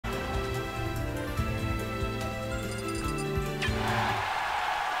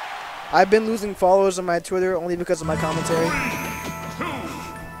I've been losing followers on my Twitter only because of my commentary. 2,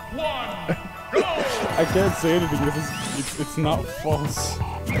 1, go! I can't say anything because it's not false.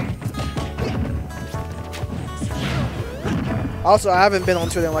 Also, I haven't been on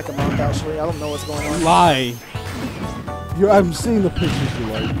Twitter in like a month, actually. I don't know what's going on. Lie. I'm seeing the pictures you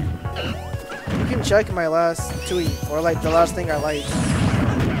like. You can check my last tweet, or like the last thing I liked.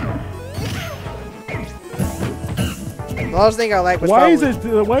 The last thing I liked was why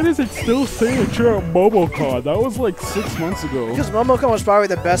does it still say that you're at MomoCon? That was like 6 months ago. Because MomoCon was probably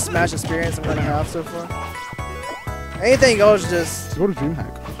the best Smash experience I'm gonna have so far. Anything else, just go to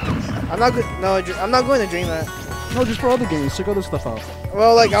DreamHack. I'm not good. No, I'm not going to DreamHack. No, just for other games. Check other stuff out.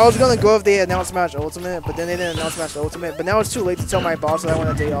 Well, like I was gonna go if they announced Smash Ultimate, but then they didn't announce Smash Ultimate. But now it's too late to tell my boss that I want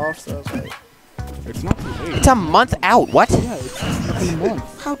a day off. So it's like, it's not too late. It's a month out. What? Yeah, it's a month.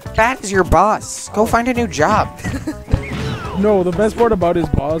 How bad is your boss? Go find a new job. No, the best part about his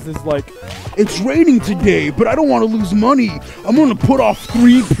boss is like, it's raining today, but I don't want to lose money. I'm gonna put off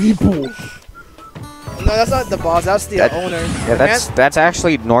 3 people. no, that's not the boss. That's the owner. Yeah, that's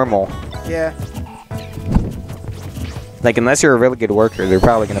actually normal. Yeah. Like, unless you're a really good worker, they're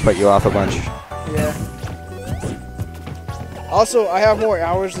probably gonna put you off a bunch. Yeah. Also, I have more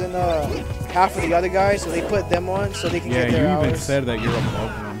hours than half of the other guys, so they put them on so they can get their hours. Yeah, you even said that you're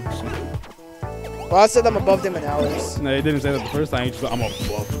above them. So. Well, I said I'm above them in hours. No, you didn't say that the first time. You just said, I'm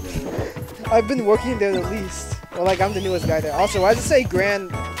above them. I've been working there the least. Well, like, I'm the newest guy there. Also, why does it say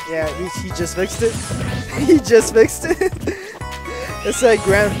Grand? Yeah, he just fixed it. He just fixed it. It said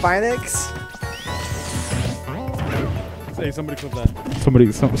Grand Phoenix. Hey, somebody clip that. Somebody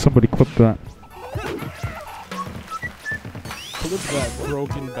clip that. Clip that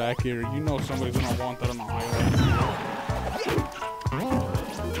broken back here. You know somebody's gonna want that on the highlight.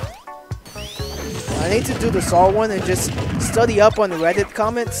 I need to do the Saw one and just study up on Reddit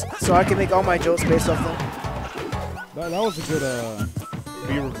comments so I can make all my jokes based off them. That was a good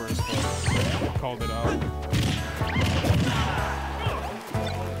B reverse though. Called it out.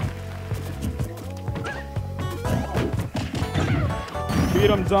 Beat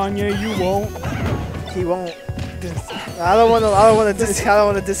him, Danye. You won't. He won't. I don't want to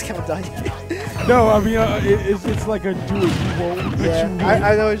discount Danye. No, I mean it's like a do it. You won't. Yeah, you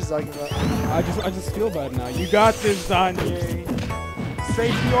I know what you're talking about. I just feel bad now. You got this, Danye.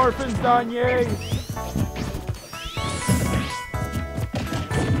 Save the orphans, Danye.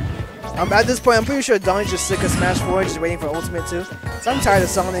 At this point, I'm pretty sure Danye's just sick of Smash 4 just waiting for Ultimate 2. So I'm tired of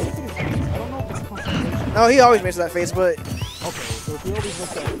Sonic. I don't know if it's concentration. No, he always makes that face, but... Okay, so if he always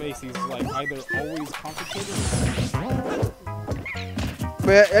makes that face, he's like either always concentrated or...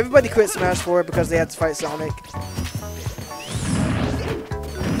 But everybody quit Smash 4 because they had to fight Sonic.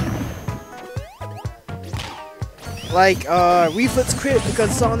 Like, Reflex crit because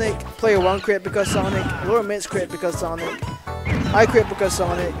Sonic, Player 1 crit because Sonic, Lower Mitch crit because Sonic, I crit because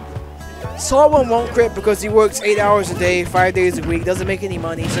Sonic. Saw 1 won't crit because he works 8 hours a day, 5 days a week, doesn't make any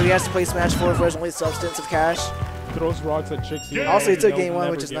money, so he has to play Smash 4 for his only substance of cash. Throws rocks at chicks. Also, he took game 1,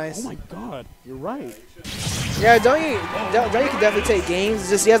 which is nice. Oh my god, you're right. Yeah, Danye can definitely take games, it's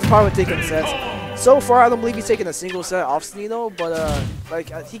just he has a problem with taking sets. So far, I don't believe he's taking a single set off Sonido, but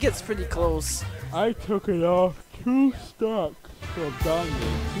like he gets pretty close. I took it off 2 stocks from Danye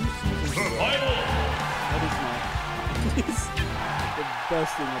 2 seasons ago. That is nice. The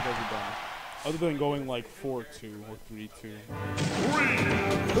best thing I've ever done. Other than going like 4-2 or 3-2.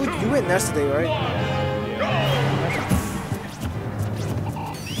 You went Nest today, right? Yeah.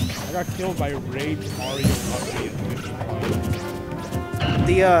 I got killed by Rage Mario update.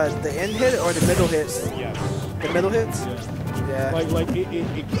 The end hit or the middle hits? Yes. The middle hits? Yeah. Yeah. Like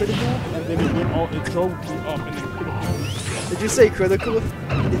it critical and then it went all, it drove me up and then critical. Did you say critical?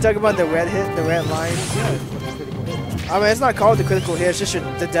 You talking about the red hit, the red line? Yeah, it's like a critical hit. I mean, it's not called the critical hit, it's just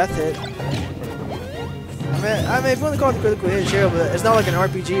the death hit. I mean, if you want to call it the critical hit, sure, but it's not like an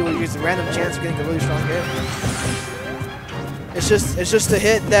RPG where you use a random chance of getting a really strong hit. It's just a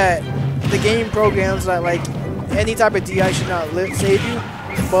hit that the game programs that like any type of DI should not save you,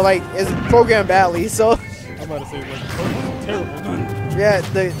 but like it's programmed badly. So I'm about to say like terrible. yeah,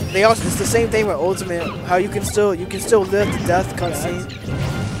 they also it's the same thing with Ultimate. How you can still live the death cutscene.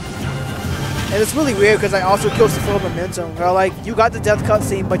 And it's really weird because I also kills the full momentum. Where like you got the death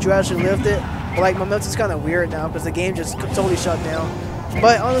cutscene, but you actually lived it. But like momentum's kind of weird now because the game just totally shut down.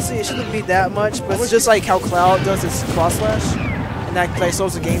 But honestly, it shouldn't be that much. But it's just like how Cloud does his cross slash, and that like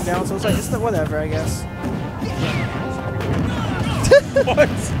slows the game down. So it's like it's not whatever, I guess. What?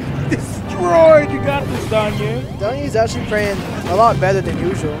 Destroyed! You got this, Danye. Danye's actually playing a lot better than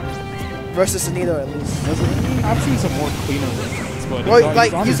usual versus Sonido at least. I've seen some more cleaner but Well,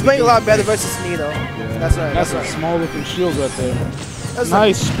 like, he's honestly playing a lot doing better great. versus Sonido. Yeah. That's right. That's That's a right. small looking shield right there. That's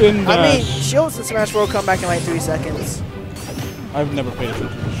Nice spin dash. I mean, shields in Smash 4 come back in like 3 seconds. I've never paid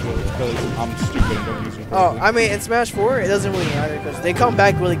attention to shields because I'm stupid and don't use them. Oh, I mean, in Smash 4, it doesn't really matter because they come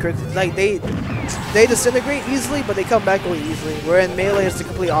back really quickly. Like, they disintegrate easily, but they come back really easily. Where in Melee, it's the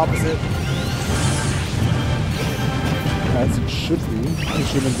complete opposite. As it should be. It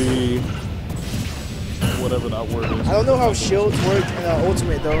shouldn't be whatever that word is. I don't know how shields work in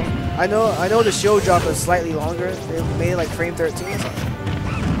Ultimate, though. I know the shield drop is slightly longer. They made it like frame 13 or something.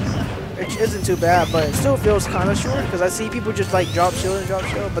 Which isn't too bad, but it still feels kind of short because I see people just like drop shield and drop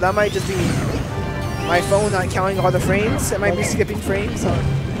shield. But that might just be my phone not counting all the frames. It might be skipping frames. So.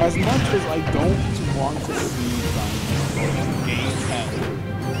 As much as I don't want to see Game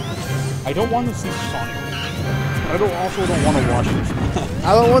 10, I don't want to see Sonic. I also don't want to watch this.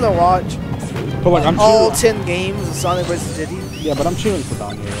 I don't want to watch But like I'm all cheering. 10 games of Sonic vs. Diddy. Yeah, but I'm cheering for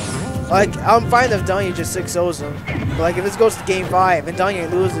Danye. Like, I'm fine if Danye just 6-0s him. But like, if this goes to game 5 and Danye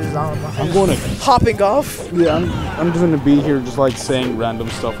loses, I don't know. I'm going to. Hopping off. Yeah, I'm just gonna be here just like saying random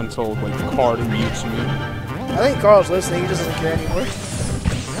stuff until like the card mutes me. I think Carl's listening. He just doesn't care anymore.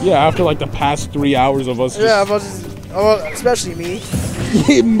 Yeah, after like the past 3 hours of us. Yeah, but especially me.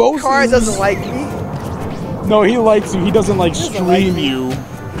 Most Carl doesn't like me. No, he likes you. He doesn't like doesn't stream like me. you.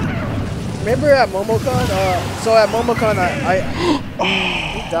 Remember at MomoCon? So at MomoCon,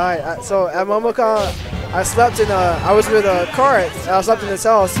 he died. So at MomoCon, I slept in I was with Carl. I slept in his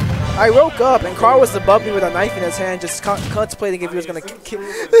house. I woke up and Carl was above me with a knife in his hand, just contemplating if he was gonna kill.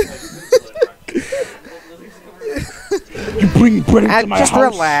 You bring bread into my Just house.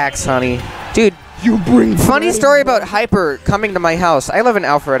 relax, honey. Dude, You bring. funny bread story into about Hyper coming to my house. I live in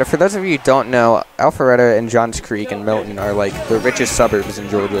Alpharetta. For those of you who don't know, Alpharetta and Johns Creek and Milton are like the richest suburbs in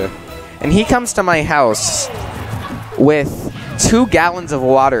Georgia. And he comes to my house with 2 gallons of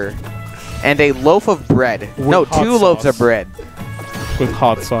water and a loaf of bread. No, hot 2 loaves of sauce. bread. with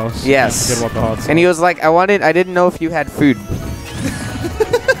hot sauce. Yes. Can't forget about the hot sauce. And he was like, I didn't know if you had food.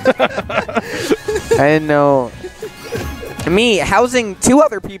 I didn't know. Me, housing 2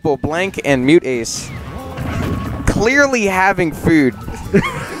 other people, Blank and Mute Ace, clearly having food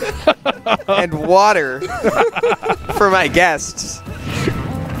and water for my guests.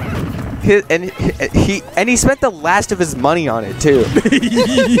 He spent the last of his money on it too.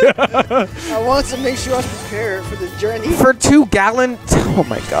 Yeah. I wanted to make sure I was prepared for the journey. For 2 gallons. Oh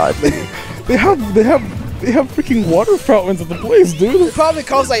my god. They have freaking water fountains at the place, dude. It probably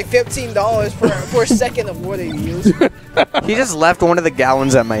costs like $15 for a second of water you use. He just left one of the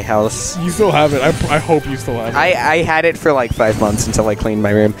gallons at my house. You still have it. I hope you still have it. I had it for like 5 months until I cleaned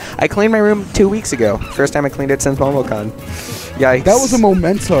my room. I cleaned my room 2 weeks ago. First time I cleaned it since MomoCon. Yikes. That was a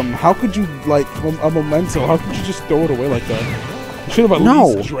momentum. How could you, like, a memento? How could you just throw it away like that? You should have at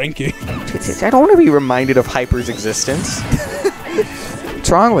least drank it. I don't want to be reminded of Hyper's existence. What's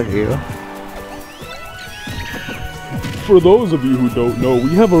wrong with you? For those of you who don't know,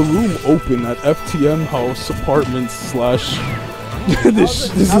 we have a room open at FTM House Apartments slash... this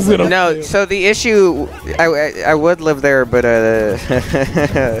isn't a... No, so the issue... I would live there, but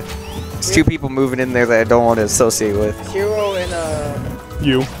it's 2 people moving in there that I don't want to associate with. Hero and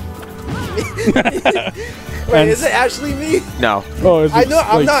You. Wait, is it actually me? No. Oh, is it I know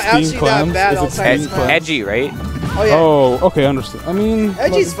I'm like not Steam actually Clams? that bad Is it outside Steam of Clams? Edgy, right? Oh yeah. Oh, okay, understand. I mean...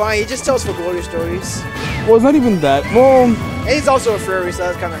 Edgy's fine. He just tells for glory stories. Well, it's not even that. Well... And he's also a furry, so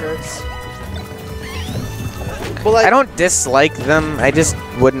that kind of hurts. But like, I don't dislike them. I just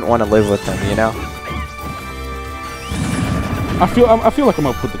wouldn't want to live with them, you know? I feel like I'm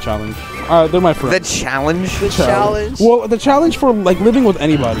up with the challenge. They're my friends. The challenge? the challenge. Well, the challenge for like living with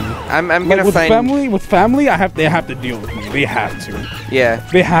anybody. I'm Like, gonna with find... family, they have to deal with me. They have to. Yeah.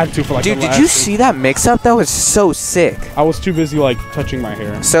 They had to for like. Dude, the did last you see that mix-up? That was so sick. I was too busy like touching my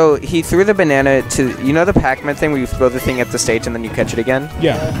hair. So he threw the banana to... You know the Pac-Man thing where you throw the thing at the stage and then you catch it again?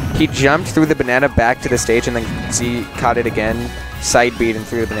 Yeah. He jumped, threw the banana back to the stage, and then caught it again, side beat, and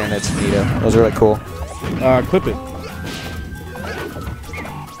threw the banana at Sonido. It was really cool. Clip it.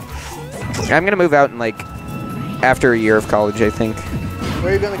 I'm gonna move out in like after a year of college, I think.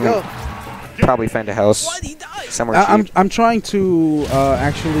 Where are you gonna go? Probably find a house somewhere cheap. I'm trying to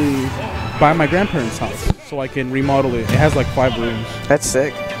actually buy my grandparents' house so I can remodel it. It has like 5 rooms. That's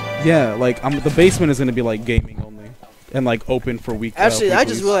sick. Yeah, like the basement is gonna be like gaming only and like open for week. Actually, I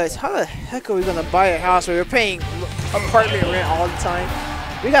just weeklies. realized, how the heck are we gonna buy a house where we're paying apartment rent all the time?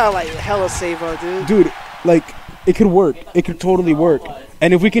 We gotta like hella save up, dude. Dude, like it could work. It could totally work.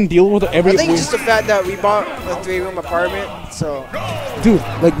 And if we can deal with I every, think just the fact that we bought a 3-room apartment, so dude,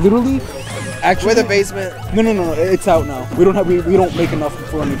 like literally, Actually, with a basement. No. It's out now. We don't make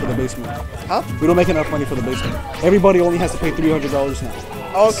enough money for the basement. Huh? We don't make enough money for the basement. Everybody only has to pay $300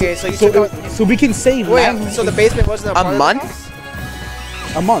 now. Okay, so you took out. So we can save. Wait, so the basement wasn't a part of the month? house?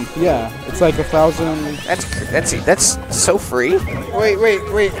 A month, yeah. It's like 1,000. That's so free,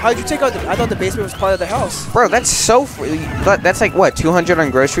 Wait. How'd you take out? I thought the basement was part of the house. bro. That's so free. That's like what, 200 on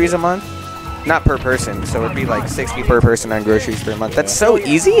groceries a month? Not per person, so it'd be like 60 per person on groceries per month. That's so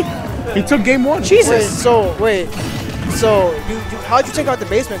easy. He took game one. Jesus. So you how'd you take out the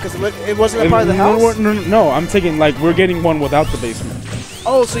basement? Because it wasn't a part of the house. No, I'm taking like we're getting one without the basement.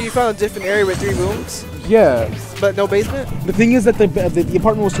 Oh, so you found a different area with 3 rooms, Yeah. but no basement? The thing is that the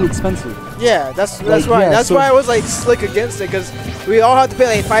apartment was too expensive. Yeah, that's Like, why. yeah, That's so- why I was like slick against it, because we all have to pay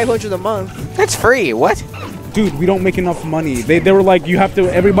like $500 a month. That's free. What? Dude, we don't make enough money. They were like, you have to.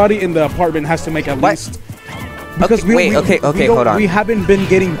 Everybody in the apartment has to make at What? least. Because Okay, hold on. We haven't been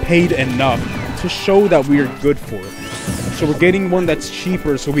getting paid enough to show that we are good for it. So we're getting one that's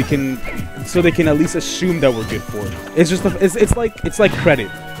cheaper, so they can at least assume that we're good for it. It's just it's like credit.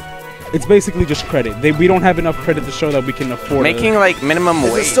 It's basically just credit. We don't have enough credit to show that we can afford Making like minimum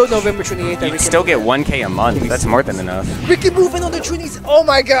It's wage. still November 28th. You'd still get 1K a month. That's more than enough. We can move in on the 20th. Oh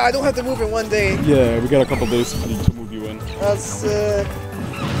my god, I don't have to move in one day. Yeah, we got a couple days to move you in. That's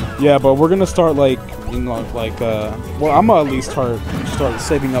Yeah, but we're gonna start well, I'm gonna at least start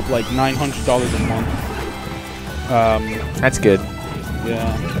saving up like $900 a month. That's good.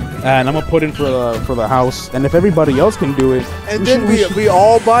 Yeah, and I'm gonna put in for the house, and if everybody else can do it, and then we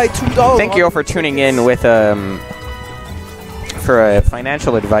all buy $2. Thank you all for tuning in with for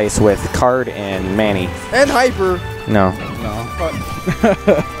financial advice with Card and Manny. And Hyper. No.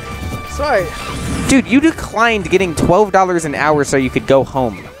 Sorry. Dude, you declined getting $12 an hour so you could go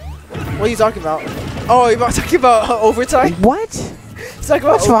home. What are you talking about? Oh, you're talking about overtime? What?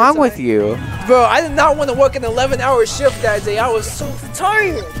 What's wrong with you? Bro, I did not want to work an 11-hour shift that day. I was so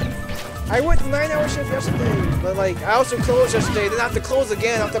tired. I worked a 9-hour shift yesterday, but like I also closed yesterday. Then I have to close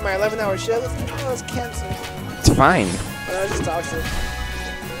again after my 11-hour shift. Let's cancel. It's fine. I just toxic.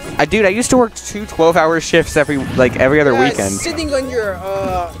 Dude, I used to work 2 12-hour shifts every other weekend. Sitting on your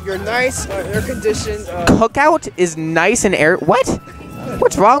nice air-conditioned Cookout is nice and air. What?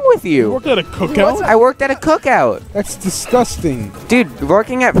 What's wrong with You you? worked at a cookout? I worked at a cookout. That's disgusting. Dude,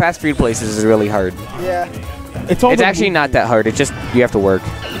 working at fast food places is really hard. Yeah, It's Actually not that hard. It's just you have to work.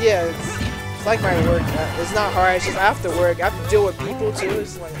 yeah. It's like my work. It's not hard. It's just after work. I have to deal with people too.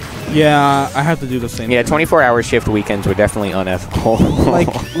 It's like Yeah, I have to do the same. Yeah, 24-hour shift weekends were definitely unethical.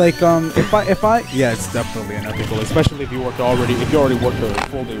 if I yeah, it's definitely unethical, especially if you already worked a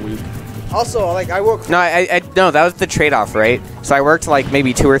full day week. also like I work. No, no, that was the trade-off, right? So I worked like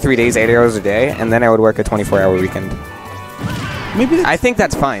maybe 2 or 3 days, 8 hours a day, and then I would work a 24-hour weekend. Maybe I think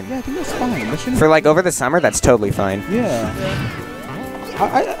that's fine. yeah, I think that's fine. That shouldn't For like over the summer, that's totally fine. yeah.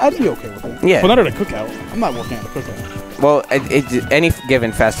 I'd be okay with it. Yeah. But not at a cookout. I'm not working at a cookout. Well, any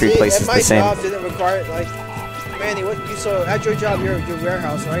given fast food place and is my the same. job didn't require like. Manny, so at your job, your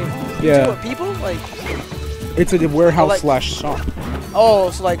warehouse, right? You Yeah. deal with people like. It's a warehouse Like- slash shop.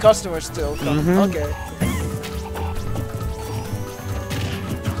 Oh, so like customers still come. Okay.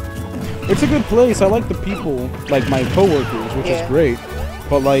 It's a good place. I like the people, like my coworkers, which Yeah. is great.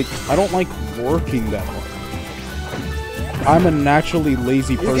 But like, I don't like working that much. I'm a naturally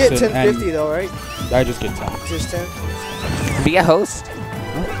lazy You person, get 1050 and though, right? I just get 10. Just 10. Be a host.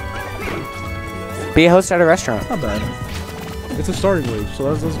 Be a host at a restaurant. Not bad. It's a starting wage,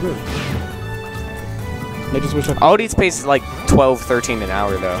 so that's good. I just wish I could. Aldi's pays like 12, 13 an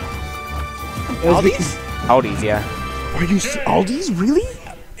hour though. Aldi's? Aldi's, yeah. Are you Aldi's really?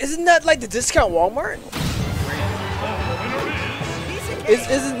 Isn't that like the discount Walmart? Is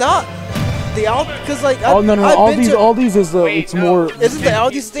it not? The Aldi? Because like Oh no, I've been Aldi's to- Aldi's is it's more. Isn't the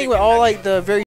Aldi's thing with all like the very